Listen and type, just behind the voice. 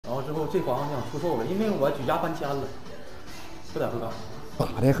然后之后这房子想出售了，因为我举家搬迁了，不在鹤岗。咋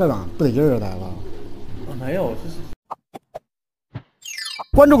的？鹤岗不得劲儿啊，大夫？没有，就是。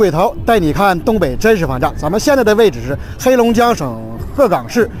关注鬼头，带你看东北真实房价。咱们现在的位置是黑龙江省鹤岗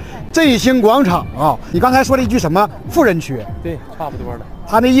市振兴广场啊。你刚才说了一句什么富人区？对，差不多了。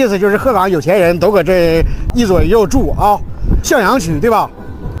他那意思就是鹤岗有钱人都搁这一左一右住啊，向阳区对吧？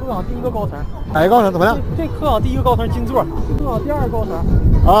鹤岗第一个高层，哪个高层怎么样？这鹤岗第一个高层金座，鹤岗第二个高层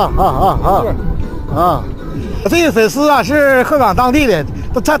啊！这个粉丝啊是鹤岗当地的，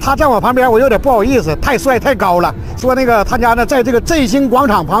他在我旁边，我有点不好意思，太帅太高了。说那个他家呢，在这个振兴广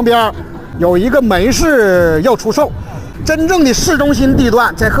场旁边有一个门市要出售，真正的市中心地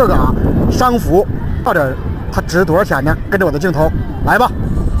段在鹤岗商福，到底它值多少钱呢？跟着我的镜头来吧。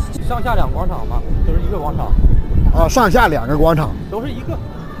上下两个广场嘛，都是一个广场。啊，上下两个广场，都是一个，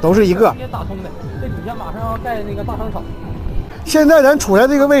直接打通的。这底下马上要盖那个大商场。现在咱处在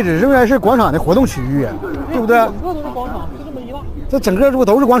这个位置，仍然是广场的活动区域，对不对？整个都是广场，就这么一大。这整个不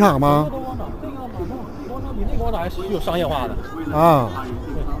都是广场吗？都广场，这个马上广场比那广场还是有商业化的。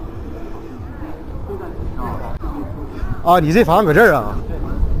啊，你这房搁这儿啊？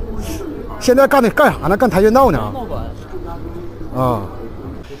现在干啥呢？干跆拳道呢？道馆。啊。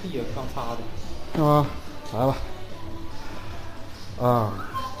这地也刚擦的。啊，来吧。啊，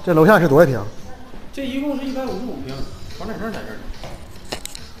这楼下是多少平？这一共是155平，房产证在这儿。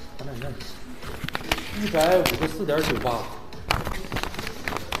房产证154.98。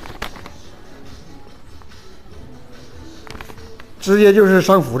直接就是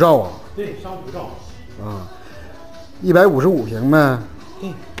商福照啊。对，商福照。啊，155平呗。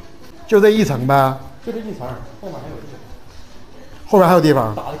对。就这一层呗。就这一层，后面还有地方。后边还有地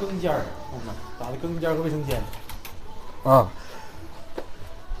方。打的更衣间儿，后面打的更衣间和卫生间。啊。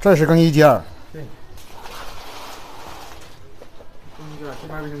这是更衣间。对。这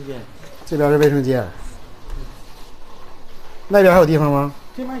边卫生间，这边是卫生间，那边还有地方吗？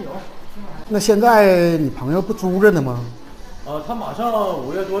这边有。那现在你朋友不租着呢吗？他马上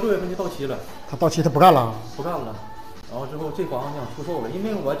5月多6月份就到期了。他到期他不干了？不干了。然后之后这房子想出售了，因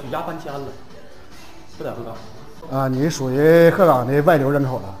为我举家搬迁了，不在鹤岗。啊，你属于鹤岗的外流人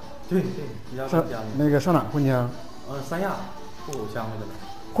口了？对，举家搬迁了。那个上哪混去啊？三亚，户口迁过去了。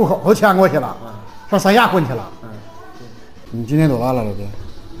户口都迁过去了。上三亚混去了。你今年多大了，老弟？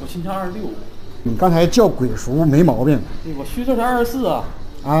我今年26。你刚才叫鬼叔没毛病。对，我虚岁才24啊。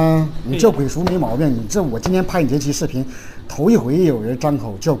啊，你叫鬼叔没毛病。你这我今天拍你这期视频，头一回有人张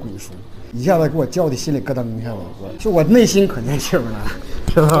口叫鬼叔，一下子给我叫的心里咯噔一下子，我内心可年轻了，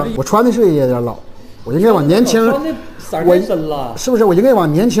是吧？我穿的是也有点老，我应该往年轻。穿的色儿太深了，是不是？我应该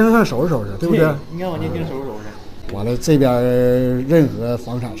往年轻上收拾收拾，对不对？应该往年轻收拾收拾。完了，这边任何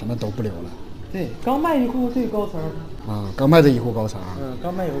房产什么都不留了。对，刚卖一户这高层。啊，刚卖这一户高层。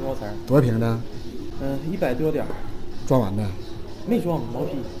刚卖一户高层。多少平的？100多点。装完的？没装，毛坯。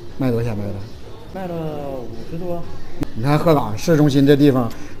卖多少钱卖的？卖了50多。你看鹤岗市中心这地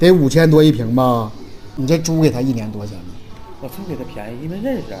方得5000多一平吧？你这租给他1年多少钱呢？我租给他便宜，因为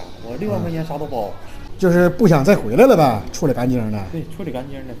认识，我6万块钱啥都包。就是不想再回来了呗，处理干净的。对，处理干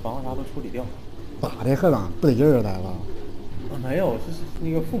净的，房子啥都处理掉。咋的？鹤岗不得劲儿啊，大夫？没有，就是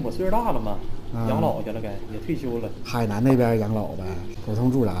那个父母岁数大了嘛，养老去了，该也退休了。海南那边养老呗，普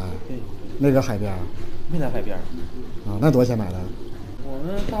通住宅。对。那个海边？没在海边。啊，那多少钱买的？我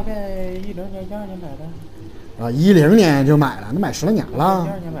们大概10年、12年买的。啊，10年就买了，那买10来年了。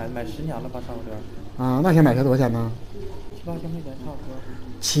12年买10年了吧，差不多。啊，那先买它多少钱呢？7、8千块钱差不多。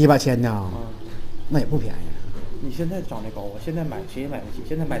7、8千呢？那也不便宜。你现在涨得高啊！现在买谁也买不起，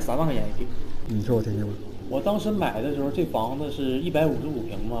现在买3万块钱一平。你说我听听吧。我当时买的时候，这房子是155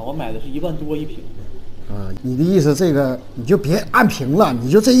平嘛，我买的是1万多一平。啊，你的意思这个你就别按平了，你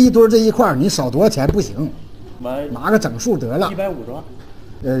就这一堆这一块，你少多少钱不行，拿个整数得了。150万。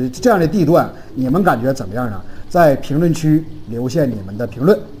这样的地段你们感觉怎么样呢？在评论区留下你们的评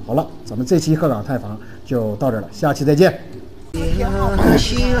论。好了，咱们这期鹤岗看房就到这儿了，下期再见。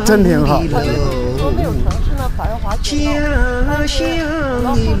真挺好。说没有城市呢繁华街道，但是主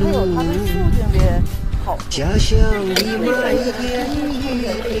要是没有它的树境的好处。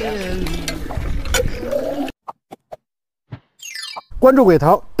关注鬼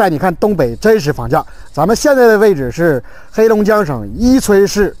头，带你看东北真实房价。咱们现在的位置是黑龙江省伊春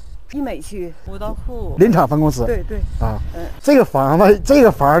市一美区五道库林场分公司。对对啊，这个房子，这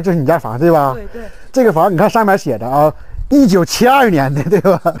个房就是你家房对吧？对对。这个房你看上面写着啊，1972年的对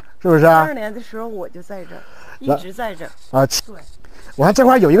吧？是不是？72年的时候我就在这儿，一直在这儿啊。对。我看这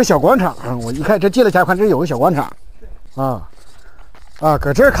块有一个小广场，我一看这进了家，看这有个小广场。对。啊，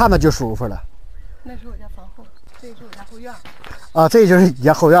搁这儿看着就舒服了。那是我家房后。这是我家后院。啊，这就是你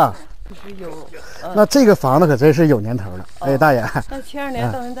家后院。就是有。那这个房子可真是有年头了。哎，大爷。那70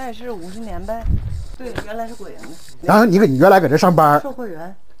年到现在是50年呗。对，原来是国营的。然后你原来搁这上班？售货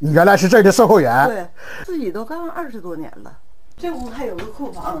员。你原来是这儿的售货员？对，自己都干20多年了。这屋还有个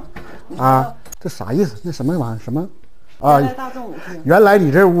库房。啊，这啥意思？那什么玩意儿？什么？啊，原来大众舞厅。原来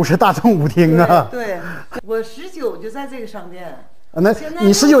你这屋是大众舞厅啊？对，我19就在这个商店。那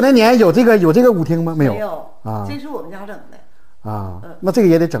你19年有这个舞厅吗？没有。没有啊，这是我们家整的。啊，那这个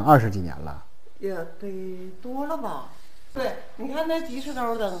也得整20几年了。也得多了吧？对，你看那迪士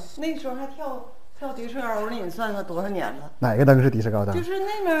高灯，那时候还跳迪士高呢，你算算多少年了？哪个灯是迪士高灯？就是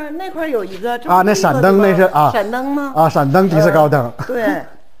那边那块有一个啊，那闪灯那是啊，闪灯吗？啊，闪灯迪士高灯。对，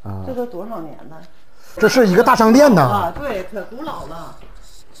啊，这都多少年了？这是一个大商店呢。啊，对，可古老了。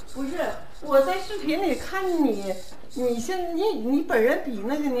不是，我在视频里看你你本人比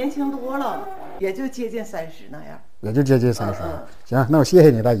那个年轻多了，也就接近30那样。也就接近30。行，那我谢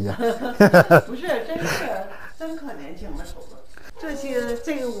谢你，大姨。不是，真可年轻了，瞅着。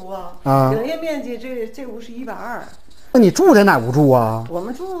这个屋啊，营业面积这屋是120。那你住在哪屋住啊？我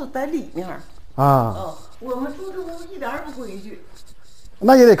们住在里面。啊。我们住这屋一点也不规矩。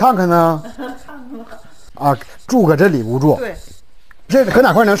那也得看看呢。看看吧。啊，住搁这里屋住。对。这搁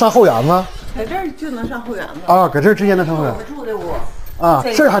哪块能上后园吗？在这儿就能上后园子。啊，搁这儿直接能上后园。我们住的屋。啊，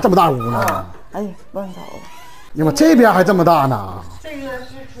这还这么大屋呢。哎，乱糟了。你们这边还这么大呢？这个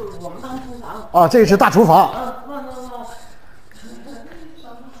是我们当厨房。啊，这是大厨房。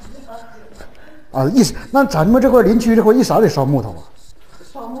啊，那咱们这块邻居这块一啥得烧木头啊？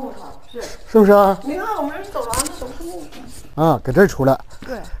烧木头是不是？你看我们走廊子都是木头。啊，搁这儿出来。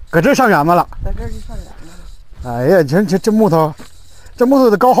对。搁这儿上园子了。在这儿就上园子了。哎呀，这木头，这木头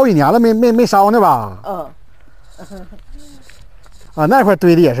得高好几年了，没烧呢吧？啊，那块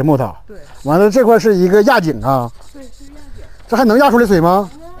堆的也是木头。对。完了，这块是一个压井啊。对，是压井。这还能压出来水吗？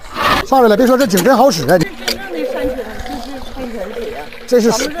上来了，别说这井真好使啊！这真正的山泉，这是山泉水啊。这是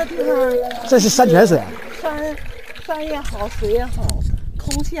咱们这地方，这是山泉水。山也好，水也好，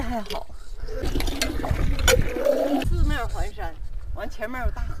空气还好。四面环山，完前面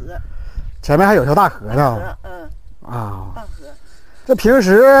有大河。前面还有条大河呢。啊。大河。这平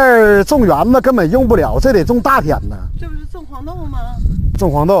时种园子根本用不了，这得种大田呢。这不是种黄豆吗？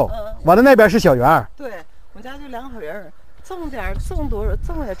种黄豆。完了那边是小园。对，我家就2口人，种多少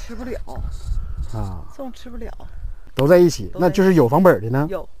种也吃不了。啊。种吃不了。都在一起，那就是有房本的呢。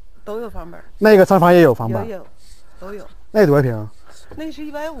有，都有房本。那个3房也有房本。有，都有。那多少平？那是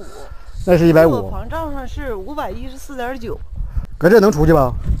150。那是150。我房账上是514.9。搁这能出去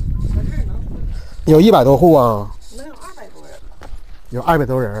吧？搁这能出去。有100多户啊。能有200多人。有200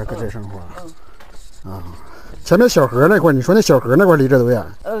多人搁这生活。啊，前面小河那块，你说那小河那块离这多远？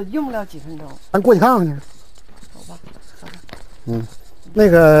用不了几分钟。咱过去看看去。走吧。那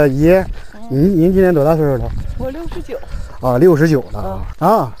个姨，您今年多大岁数了？我69。啊，69了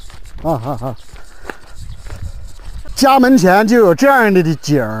啊！家门前就有这样的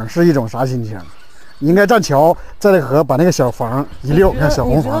景，是一种啥心情？你应该站桥，在那河把那个小房一溜，看小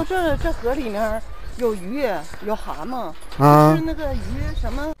红房。你知道这河里面有鱼，有蛤蟆啊？是那个鱼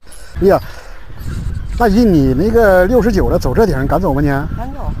什么？哎呀，大姨，你那个69了，走这顶敢走吗你？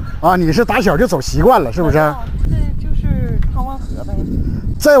敢走。啊，你是打小就走习惯了，是不是？这就是康湾河呗。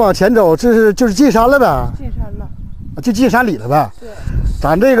再往前走，就是进山了呗。进山了。就进山里了呗。对。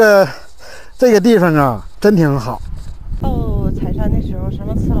咱这个地方啊，真挺好。到采山的时候，什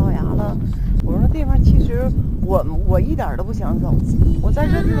么呲老牙了，我说那地方其实我一点都不想走。我在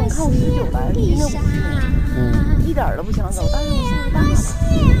这地方看我19来，今年50年，一点都不想走。但是我岁数大了，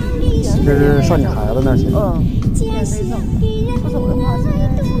这是上你孩子那儿去。也得走，不走的话，现在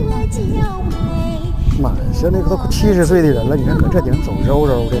妈呀，现在都70岁的人了，你看搁这顶走肉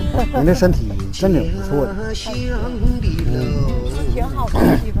肉的，您这身体真挺不错的。挺好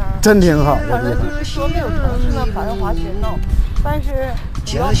的地方，真挺好的地方。反正就是说没有城市那繁华喧闹，但是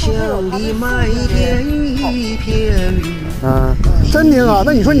只要说有它的真挺好。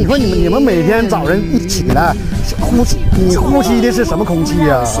那你说你们每天早上一起来，你呼吸的是什么空气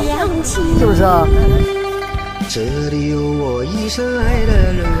呀？是不是啊？这里有我一生爱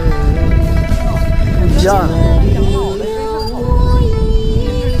的人。不一样。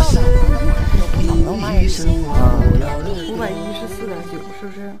514.9，是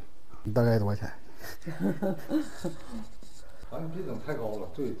不是？大概多少钱？咱们别整太高了，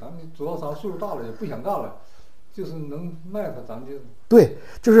对，咱们主要咱岁数大了也不想干了，就是能卖它咱就。对，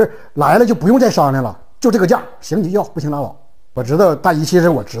就是来了就不用再商量了，就这个价，行你就要，不行拉倒。我知道大姨，其实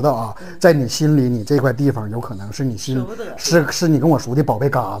我知道啊，在你心里，你这块地方有可能是你心是你跟我说的宝贝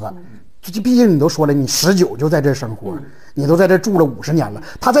嘎子，毕竟你都说了，你19就在这生活，你都在这住了50年了，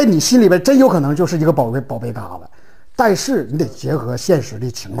他在你心里边真有可能就是一个宝贝疙瘩。但是你得结合现实的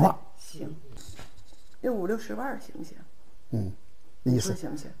情况。行，这50、60万行不行？意思行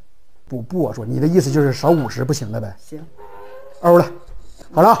不行？不，我说你的意思就是少50不行了呗？行，欧了，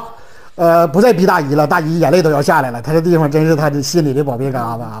好了，不再逼大姨了，大姨眼泪都要下来了，她这地方真是她的心里的宝贝疙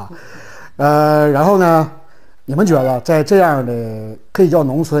瘩啊。然后呢，你们觉得在这样的可以叫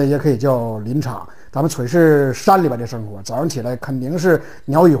农村，也可以叫林场，咱们纯是山里边的生活，早上起来肯定是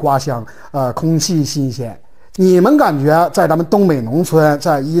鸟语花香，空气新鲜。你们感觉在咱们东北农村，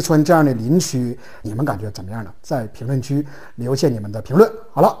在伊春这样的林区，你们感觉怎么样呢？在评论区留下你们的评论。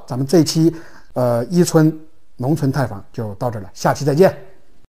好了，咱们这期伊春农村探访就到这了，下期再见。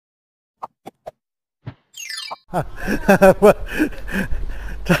我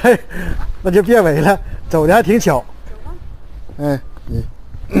那就别围了，走的还挺巧。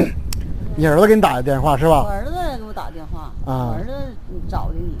你儿子给你打的电话是吧？我儿子给我打电话，我儿子找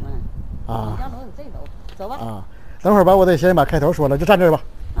的你们。你家楼在这楼，走吧。等会儿吧，我得先把开头说了，就站这儿吧。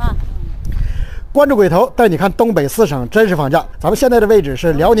关注鬼头，带你看东北4省真实房价。咱们现在的位置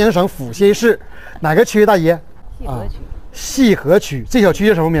是辽宁省阜新市哪个区？大爷？细河区。细河区，这小区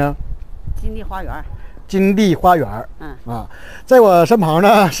叫什么名？金地花园。金地花园。在我身旁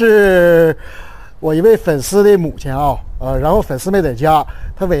呢是我一位粉丝的母亲啊。然后粉丝没在家，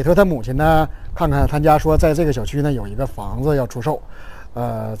他委托他母亲呢看看他家，说在这个小区呢有一个房子要出售。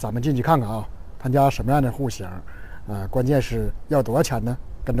咱们进去看看啊，他家什么样的户型？关键是要多少钱呢？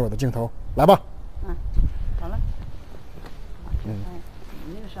跟着我的镜头来吧。好了。你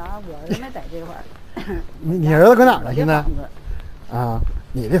那个啥，我儿子没在这块儿。你儿子搁哪儿呢？现在？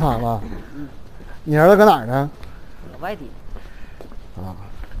你的房子。你儿子搁哪儿呢？搁外地。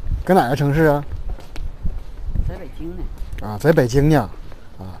搁哪个城市啊？在北京呢。在北京呢。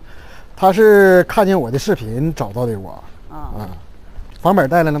他是看见我的视频找到的我。房本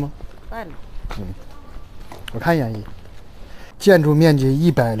带来了吗？带了。我看一眼。建筑面积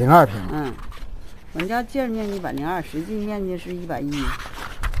102平。我们家建筑面积102，实际面积是110。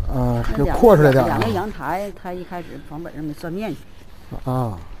就扩出来点。2个阳台，他一开始房本上没算面积。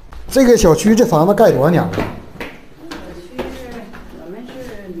这个小区这房子盖多少年了？小区我们是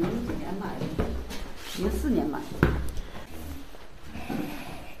00几年买的，04年买的。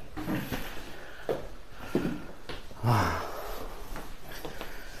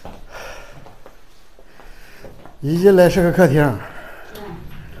一进来是个客厅。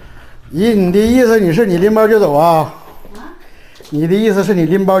姨，你的意思你是你拎包就走啊？你的意思是你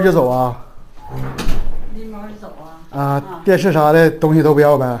拎包就走啊？拎包就走啊？电视啥的东西都不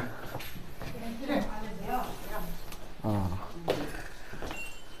要呗？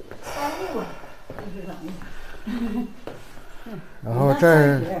然后这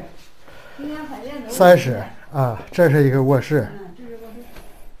儿30这是一个卧室。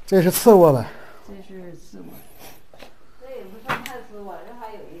这是次卧呗？这是次卧。这也不算太次卧，这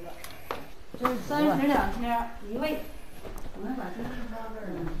还有一个。这是30、2厅一卫。我们把这是放这儿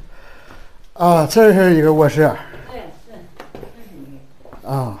呢。这是一个卧室。对，这是一卫。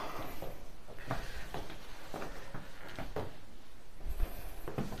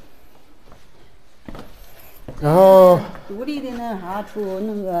然后独立的出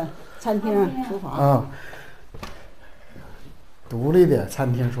那个餐厅、厨房。独立的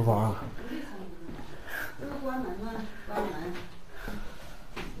餐厅、厨房。这个关门吗？关门。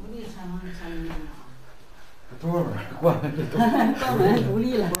独立餐厅。多少门？关门。关门独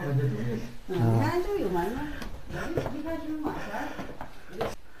立了。你看这有门吗？一开始马前。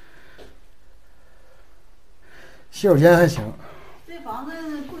洗手间还行。这房子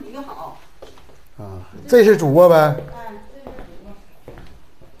布局好。这是主卧呗？这是主卧。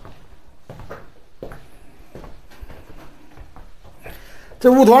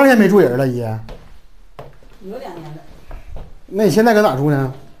这屋多少天没住人了，姨？有2年了。那你现在搁哪住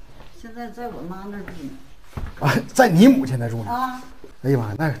呢？现在在我妈那儿住呢。在你母亲那住呢？哎呀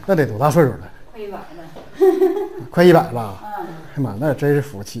妈，那得多大岁数了？快100了。快100了。哎呀妈，那真是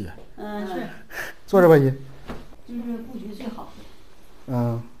福气呀。是。坐着吧，姨。就是布局最好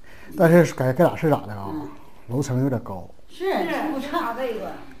的。但是该咋是咋的啊？楼层有点高。是不差这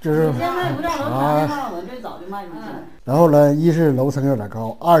个。就是现在不让楼层的话，我这早就卖出去了。然后呢，一是楼层有点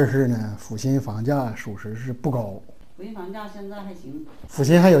高，二是呢，阜新房价属实是不高。阜新房价现在还行。阜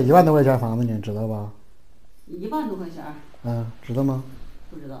新还有1万多块钱房子呢，知道吧？1万多块钱。知道吗？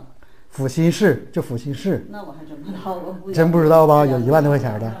不知道。阜新市就阜新市。那我还真不知道，我不。真不知道吧？有1万多块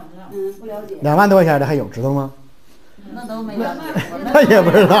钱的。不了解。2万多块钱的还有，知道吗？那都没了解。那也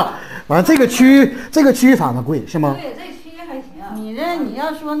不知道。完了，这个区房子贵是吗？对，这区还行。你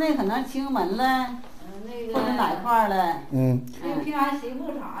要说那可能清门了，或者哪块了，那个平安西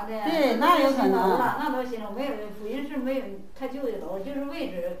部啥的，对，那有可能，那都新楼，没有复兴市没有太旧的楼，就是位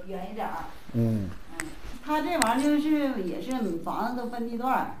置远一点儿。他这玩意儿就是也是房子都分地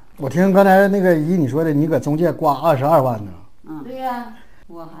段。我听刚才那个姨你说的，你搁中介挂22万呢。对呀，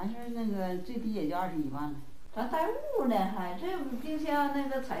我还是那个最低也就21万了。咱带屋呢，还这冰箱那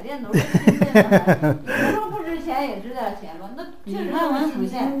个彩电都是新的呢，也不说不值钱，也值点钱吧。那确实我们福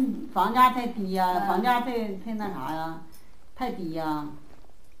建房价太低呀，房价太那啥呀，太低呀。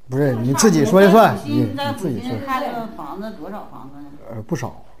不是你自己说了算，你在自己说。看这个房子多少房子呢？不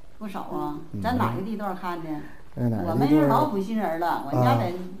少。不少啊，在哪个地段看的？我们是老福兴人了，我家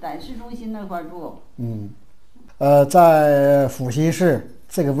在市中心那块住。在阜西市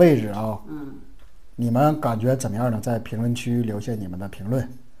这个位置啊，你们感觉怎么样呢？在评论区留下你们的评论。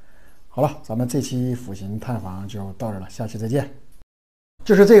好了，咱们这期阜新探访就到这了，下期再见。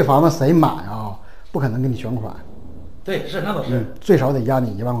就是这个房子谁买啊，不可能给你全款。对，是那倒是，最少得压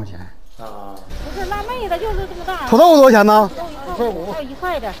你1万块钱。不是辣妹子，就是这么大。土豆多少钱呢？1.5，1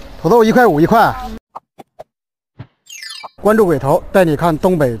块的。土豆1块5，1块。关注鬼头，带你看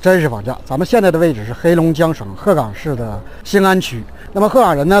东北真实房价。咱们现在的位置是黑龙江省鹤岗市的兴安区。那么鹤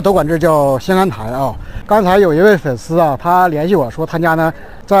岗人呢都管这叫兴安台啊。刚才有一位粉丝啊，他联系我说他家呢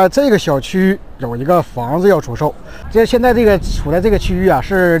在这个小区有一个房子要出售。这现在这个处在这个区域啊，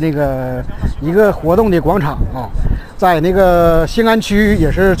是那个一个活动的广场啊，在那个兴安区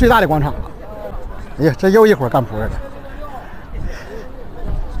也是最大的广场了。哎呀，这又一伙干活的。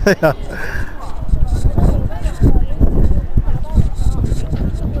哎呀。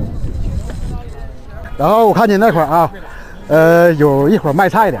然后我看见那块啊，有一伙卖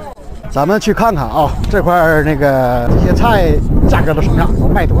菜的，咱们去看看啊，这块那个这些菜价格都什么样，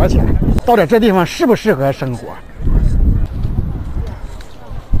卖多少钱？到底这地方适不适合生活？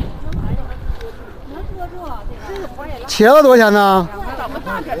茄子多少钱呢？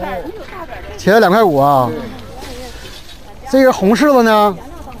茄子2块5啊。这个红柿子呢？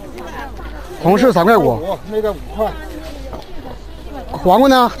红柿3块5，那个5块。黄瓜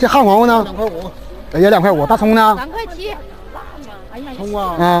呢？这旱黄瓜呢？2块5。也2块5，大葱呢？ 3块7。葱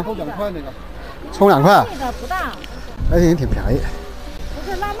啊，葱2块那个。葱2块。那个不大。哎，挺便宜。不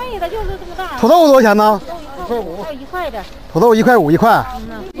是辣妹子，就是这么大。土豆多少钱呢？1块5。1块的。土豆1块5，1块。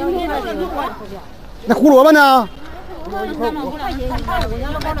那胡萝卜呢？胡萝卜1块5，1块5，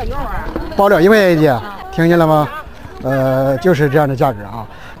让包点油啊。包1块1斤，听见了吗？就是这样的价格啊。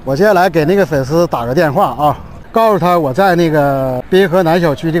我接下来给那个粉丝打个电话啊。告诉他我在那个滨河南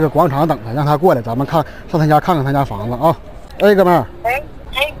小区这个广场等他，让他过来，咱们上他家看看他家房子啊。哎，哥们儿。喂，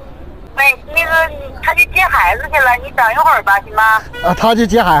那个他去接孩子去了，你等一会儿吧，行吗？啊，他去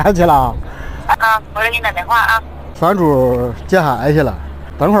接孩子去了。我给你打电话啊。房主接孩子去了，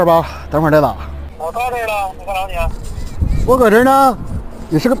等会儿吧，等会儿再打。我到这儿了，你在哪里啊？我搁这儿呢。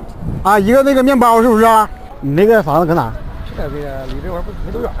你是个一个那个面包是不是？你那个房子搁哪？是在这个离这块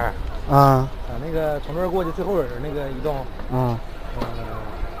没多远。啊。那个从这儿过去最后边那个一栋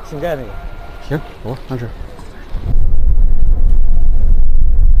新盖那个。行，走，那是。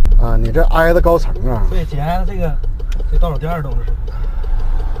你这挨着高层啊？对，紧挨着这个倒数第2栋是。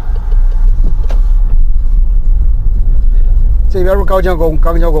这边不刚交工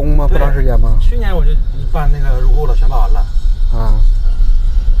吗？不长时间吗？去年我就办那个入户了，全办完了。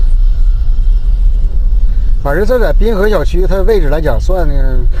反正这在滨河小区，它位置来讲算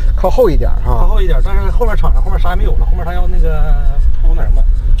靠后一点哈。靠后一点，但是后面厂子后面啥也没有了，后面他要那个铺那什么，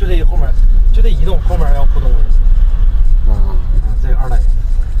就这后面就这一栋，后面要铺东西。这个2单元。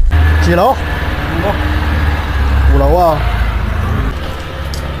几楼？5楼啊。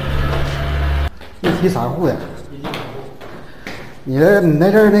一梯3户的。你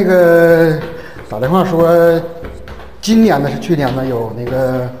那阵儿那个打电话说，今年的是去年的有那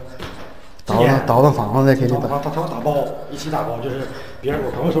个。倒腾房子的给你他打包一起打包，就是别人我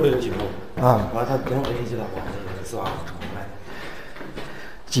朋友手里有几户完了他跟我一起打包，4万卖。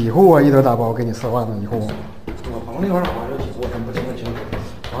几户啊？一堆打包给你4万的一户。我朋友那块儿好像有几户，真不清楚。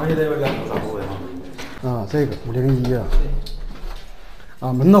好像也得有2户3户的这个501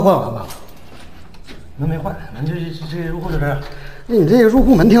啊。门都换完了。门没换，门这入户就这样。那你这个入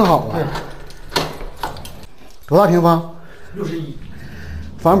户门挺好啊。多大平方？61。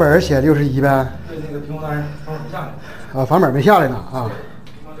房本写61呗。对，那个平房单房本没下来。房本没下来呢啊。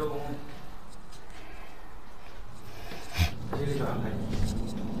平房交工。这个9万块钱。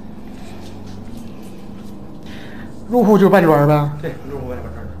入户就搬砖呗。对，入户搬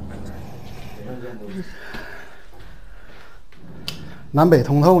砖。南北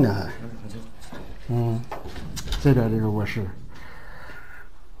通透呢还。这边这个卧室。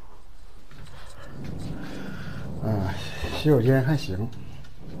洗手间还行。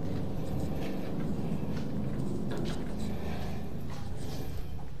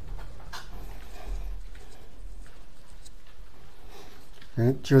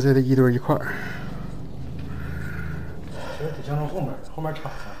就这一堆一块儿。其实得相中后面敞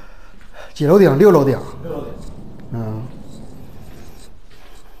上。几楼顶？6楼顶。6楼顶。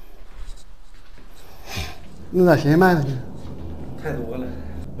那咋寻思卖呢？太多了，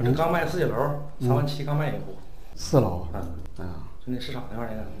我这刚卖4九楼，3万7刚卖一户。4楼。就那市场那块儿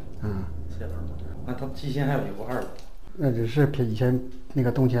那个。4九楼。那他蓟县还有一户2楼。那只是以前那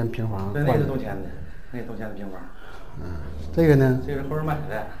个动迁平房。对，那是动迁的，那是动迁的平房。这个呢？这是后人买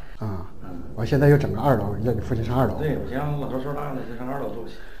的。我现在又整个2楼，要你父亲上2楼。对，我先让老头收大了，就上2楼住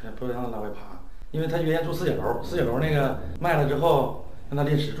去，不让他来回爬。因为他原先住4九楼，4九楼那个卖了之后，让他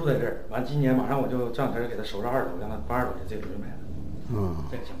临时住在这儿。完，今年马上我就这两天给他收上2楼，让他搬2楼去，这个就买的。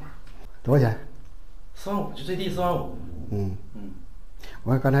这个情况。多少钱？4万5，就最低4万5。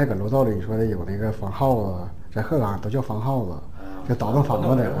我刚才搁楼道里你说的有那个房号子，在鹤岗都叫房号子，就倒腾房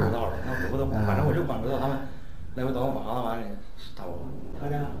子的。不知道了，那我不懂，反正我就管不到他们来回倒腾房子，完了打我。他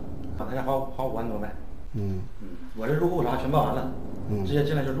家，他家花5万多买。我这入户啥全办完了，直接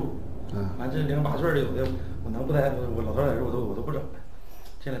进来就住。完这08岁的有的，我能不待，我老头在这我都不整了，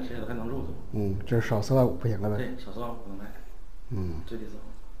进来直接都还能住都。这少4万5不行了呗？对，少4万5能卖。最低4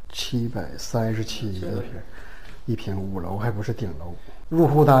万。737一平5楼，还不是顶楼。入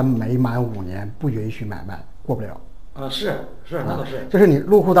户单没满5年不允许买卖，过不了。是，那倒是。就是你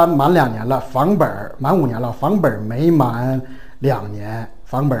入户单满2年了，房本满5年了，房本没满2年，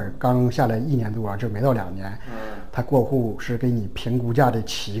房本刚下来1年多，就没到2年。他过户是给你评估价的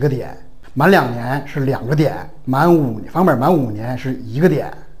7个点，满2年是2个点，房本满5年是1个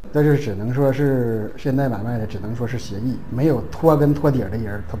点。这就只能说是现在买卖的，只能说是协议，没有托根托底的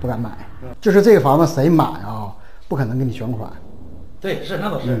人他不敢买。就是这个房子谁买啊，不可能给你全款。对，是那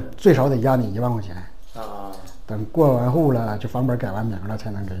倒是。最少得压你1万块钱。等过完户了，就房本改完名了才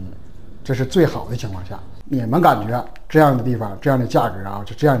能给你，这是最好的情况下。你们感觉这样的地方、这样的价格啊，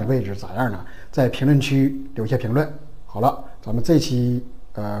就这样的位置咋样呢？在评论区留下评论。好了，咱们这期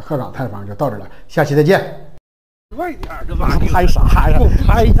鹤岗探访就到这了，下期再见。快点，这玩意儿拍啥呀？给我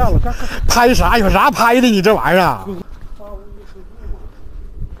拍一下子，拍啥？有啥拍的？你这玩意儿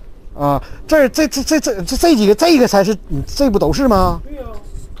啊？这几个，这个才是你这不都是吗？对呀。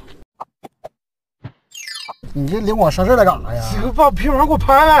你这领我上这来干啥呀？把平房给我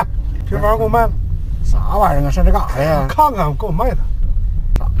拍了，平房给我卖了。啥玩意儿啊？上这干啥呀？看看，给我卖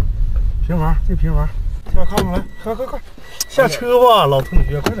它。平房，这平房，下看看来，快，下车吧，老同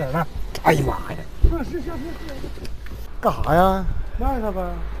学，快点来。哎呀妈呀！是下车。干啥呀？卖它呗。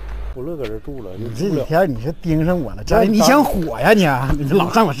不乐搁这住了，你这几天你是盯上我了，家里你想火呀你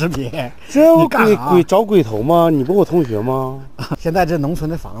老上我视频，这我找鬼头吗？你不我同学吗？现在这农村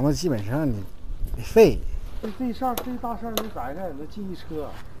的房子基本上你废。这大扇没摘开，那进一车。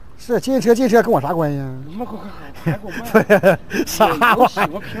是进车跟我啥关系啊？他妈快给我卖！啥玩意儿？喜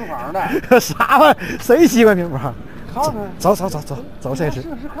欢平房的？啥玩意儿？谁喜欢平房？看看。走，这是。是，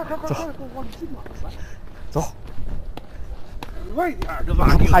快，往里进吧。走。快点，这玩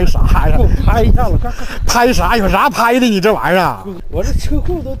意儿拍啥呀？给我拍一下子，快！拍啥？有啥拍的？你这玩意儿？我这车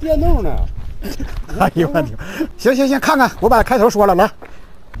库都电动的。哎呦我天！行，看看，我把开头说了，来。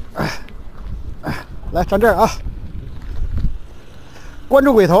来站这儿啊！关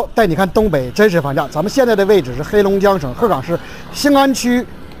注鬼头，带你看东北真实房价。咱们现在的位置是黑龙江省鹤岗市兴安区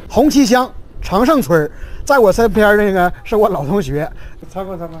红旗乡长盛村，在我身边那个是我老同学。参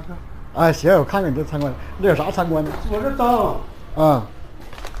观。哎，行，我看看你这参观，这有啥参观的？我这灯啊，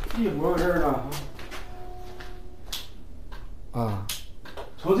地活这儿呢。啊，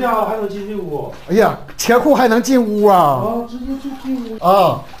从这样还能进这屋？哎呀，车库还能进屋啊？直接就进屋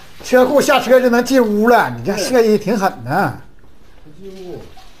啊！车库下车就能进屋了，你这设计挺狠的。进屋，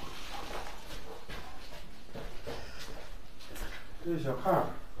这小炕。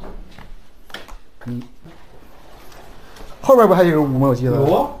后边不还有个屋吗？我记得。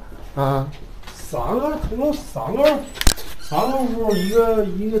有啊。啊。三个屋，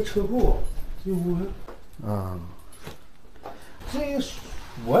一个车库，这屋。这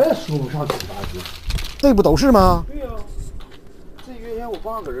我也说不上几大间。这不都是吗？对呀。这原先我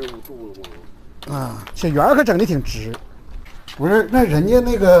爸搁这屋住了吗？小圆可整的挺直。不是，那人家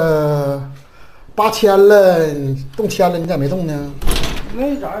那个8000了，你动迁了，你咋没动呢？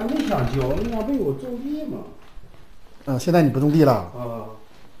那咋也没想交，那家不有种地吗？现在你不种地了？啊。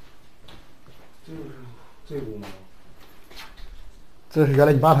就是这屋吗？这是原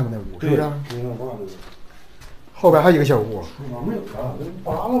来你爸他们那屋，是不是？原来我爸那屋。后边还有一个小屋。没有了，这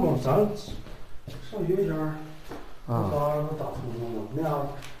扒了吗？咱上学前啊。让他打出租嘛，那样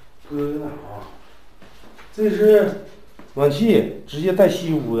搁有点啥。这是暖气，直接带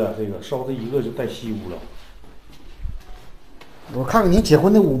吸屋的，这个烧它一个就带吸屋了。我看看你结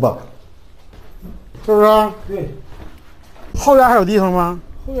婚的屋吧，是不是？对。后院还有地方吗？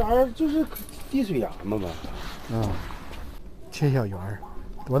后院就是滴水衙门吧。啊，切小园儿，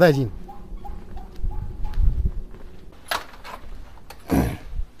多带劲！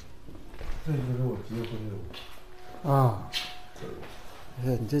这就是我结婚的屋。啊，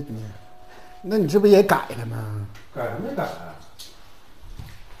那你这不也改了吗？改了没改啊？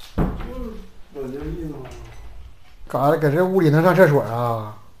就是老年意思吗？咋的？搁这屋里能上厕所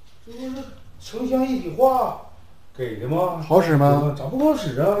啊？这不是城乡一体化给的吗？好使吗？咋不好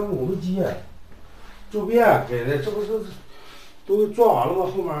使啊？我没接，周边给的，这不是都装完了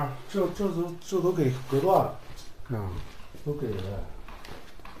吗？后面这都给隔断了，啊，都给了。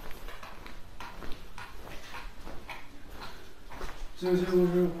这不是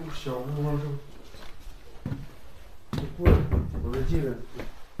小屋吗？这柜儿，我这记得。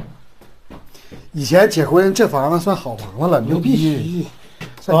以前结婚这房子算好房子了，牛逼，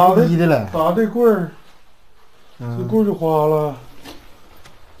算牛逼的了。打这柜儿，这柜儿就花了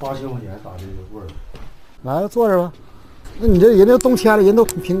8000块钱打这个柜儿。来坐着吧。那你这人家动迁了，人都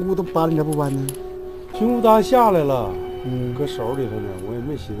评估都搬了，你这不搬呢？评估单下来了，搁手里头呢，我也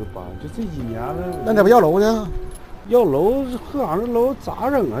没寻思搬。就这几年了。那咋不要楼呢？要楼，鹤岗这楼咋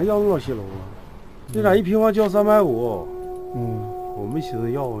整啊？要那老些楼啊？这咋1平方交350？我没寻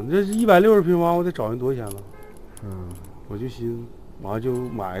思要啊。这160平方，我得找人多少钱了？我就寻思，完了就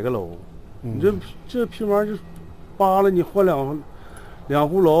买一个楼。你这平方就扒了，你换两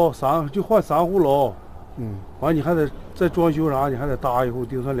户楼，就换3户楼。完了你还得再装修啥，你还得搭一户，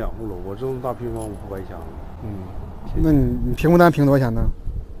定算2户楼。我这么大平方，我不白瞎了。那你评估单评多少钱呢？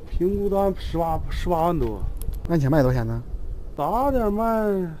评估单18万多。那你想卖多少钱呢？打点卖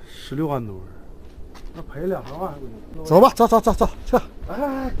16万多，那赔2、3万。走吧，走，去。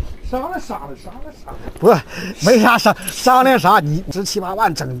哎，商量。不是，没啥商量啥，你值7、8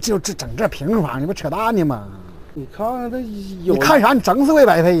万整整这平房，你不扯淡呢吗？你看看他有，你看啥？你整死我也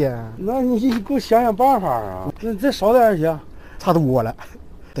白费呀！那你给我想想办法啊！那再少点行，差多了。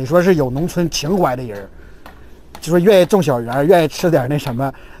得说是有农村情怀的人，就说愿意种小园，愿意吃点那什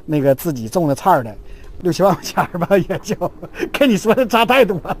么那个自己种的菜的。6、7万块钱吧，也就跟你说的差太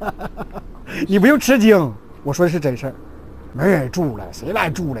多了。你不用吃惊，我说的是真事儿。没人住了，谁来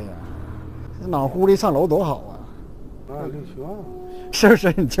住了呀？脑糊里上楼多好啊！6、7万，是不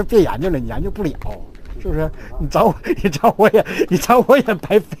是？你就别研究了，你研究不了，是不是？你找我也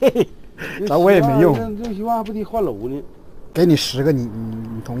白费，找我也没用。6、7万不得换楼呢？给你10个，你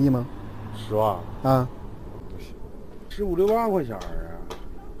同意吗？10万啊？15、16万块钱啊！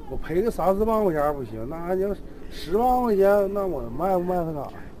我赔个3、4万块钱不行，那你要10万块钱，那我卖不卖它干啥？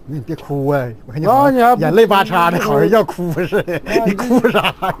你别哭啊！我看你眼泪巴嚓的，好像要哭似的。你哭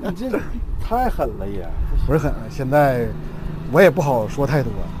啥呀？你这太狠了也。不是狠，现在我也不好说太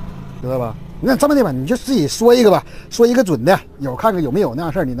多，知道吧？那这么的吧，你就自己说一个吧，说一个准的，看看有没有那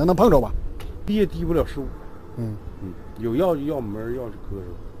样事儿，你能碰着吧？低也低不了15。有要就要门，要就搁着。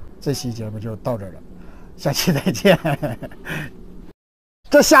这期节目就到这儿了，下期再见。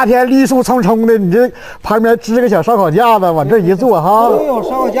这夏天绿树葱葱的，你这旁边支个小烧烤架子，往这一坐哈。都有烧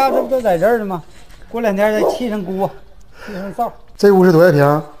烤架，这不都在这儿呢吗？过2天再砌上锅，砌上灶。这屋是多少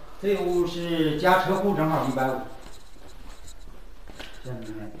平？这屋是加车库正好150。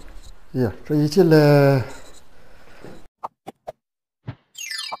哎呀，这一进来，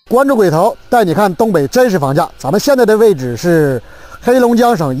关注鬼头带你看东北真实房价。咱们现在的位置是黑龙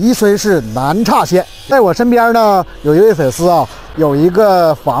江省宜春市南岔县，在我身边呢有一位粉丝啊，有一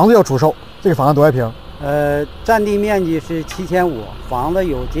个房子要出售。这个房子多少平？占地面积是7500，房子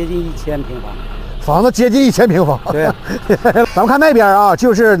有接近1000平方。房子接近1000平方。对，咱们看那边啊，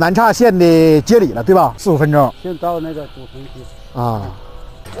就是南岔县的街里了，对吧？4、5分钟。就到那个主城区。啊。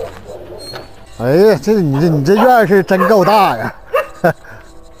哎呀，你这院是真够大呀！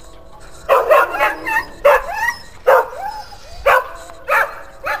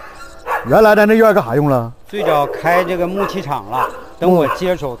原来咱这院干啥用了？最早开这个木器厂了，等我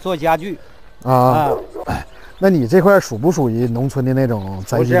接手做家具。那你这块属不属于农村的那种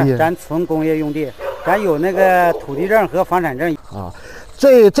宅基地？不是，咱纯工业用地，咱有那个土地证和房产证。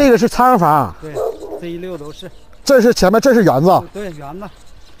这个是仓房。对，这一溜都是。这是前面，这是园子。对，园子，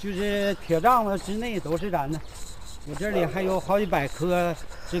就是铁帐子之内都是咱的。我这里还有好几百棵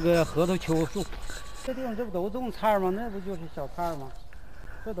这个核桃楸树。这地方这不都种菜吗？那不就是小菜吗？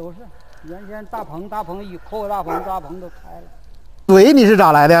这都是原先大棚扩大棚都开了。水你是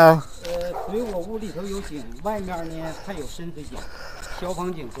咋来的？水我屋里头有井，外面呢还有深水井、消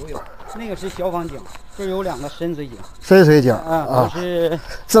防井都有。那个是消防井，这有2个深水井。深水井啊，都是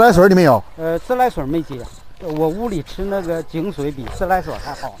自来水你没有？自来水没接，我屋里吃那个井水比自来水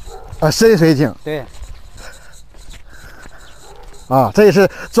还好。深水井。对。这也是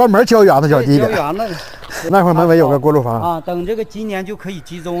专门浇园子小地的。浇园子。那会儿门卫有个锅炉房啊，等这个今年就可以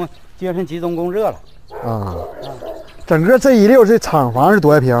接上集中供热了。整个这一溜这厂房是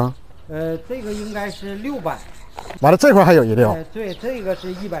多少平？这个应该是600。完了这块还有一溜。对，这个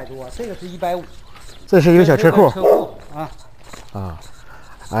是100多，这个是150。这是一个小车库。车库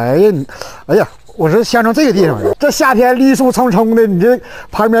哎呀，我说乡城这个地方，这夏天绿树葱葱的，你这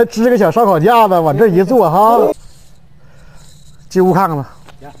旁边支个小烧烤架子，往这一坐哈。进屋看看吧。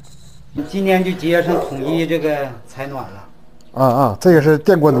今年就接上统一这个采暖了。这个是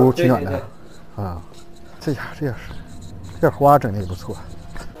电锅炉取暖的。这家伙这花整的也不错。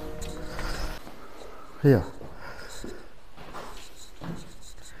哎呀，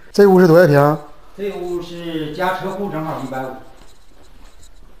这屋是多少平？这屋是加车库正好150。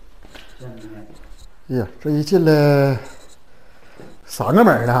哎呀，这一进来3个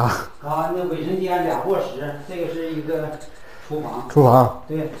门呢。那卫生间2卧室，这个是一个厨房。厨房。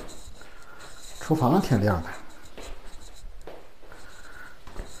对。厨房挺亮的。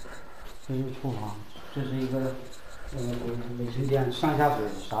这是厨房，这是一个卫生间，上下水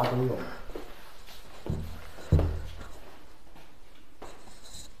啥都有。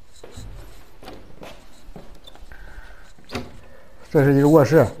这是一个卧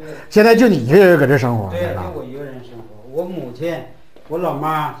室，现在就你一个人搁这生活？对，就我一个人生活。我母亲、我老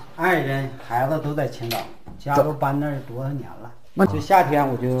妈、爱人、孩子都在青岛，家都搬那儿多少年了。就夏天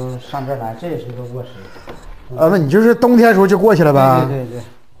我就上这儿来，这也是个卧室。那你就是冬天时候就过去了呗？对。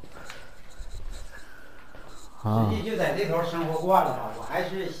实际就在这头生活惯了吧，我还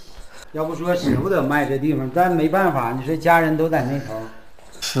是要不说舍不得卖这地方，但没办法，你说家人都在那头。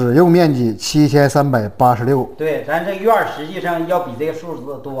使用面积7386。对，咱这院实际上要比这个数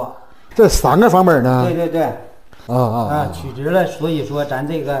字多。这3个房本呢？对。取值了，所以说咱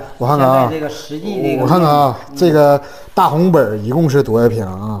这个我看看啊，这个实际这个我看看啊，这个大红本一共是多少平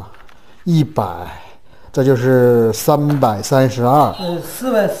啊？100，这就是332。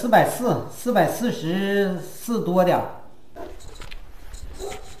444多点。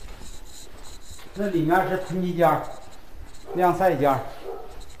这里面是喷机间、晾晒间。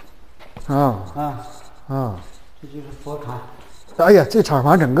这就是佛龛。哎呀，这厂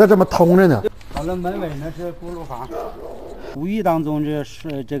房整个这么通着呢。完了，门尾那是锅炉房。无意当中就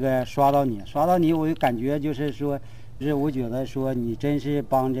是这个刷到你，我就感觉就是说，我觉得说你真是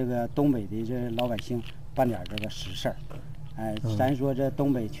帮这个东北的这老百姓办点这个实事儿。咱说这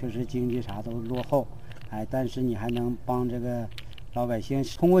东北确实经济啥都落后，但是你还能帮这个老百姓，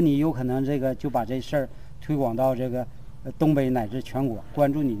通过你有可能这个就把这事儿推广到这个东北乃至全国，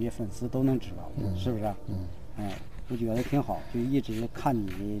关注你的粉丝都能知道，是不是？我觉得挺好，就一直看你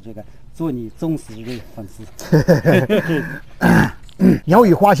的这个，做你忠实的粉丝。鸟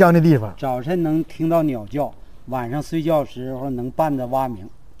语花香的地方，早晨能听到鸟叫，晚上睡觉时候能伴着蛙鸣。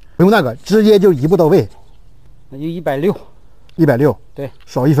不用那个，直接就一步到位。那就160。160。对，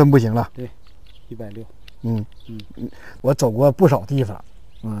少1分不行了。对，160。我走过不少地方，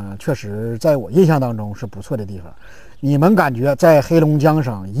确实在我印象当中是不错的地方。你们感觉在黑龙江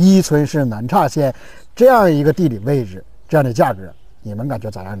省伊春市南岔县这样一个地理位置，这样的价格，你们感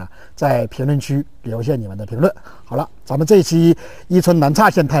觉咋样呢？在评论区留下你们的评论。好了，咱们这期伊春南岔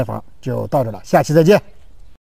县探访就到这了，下期再见。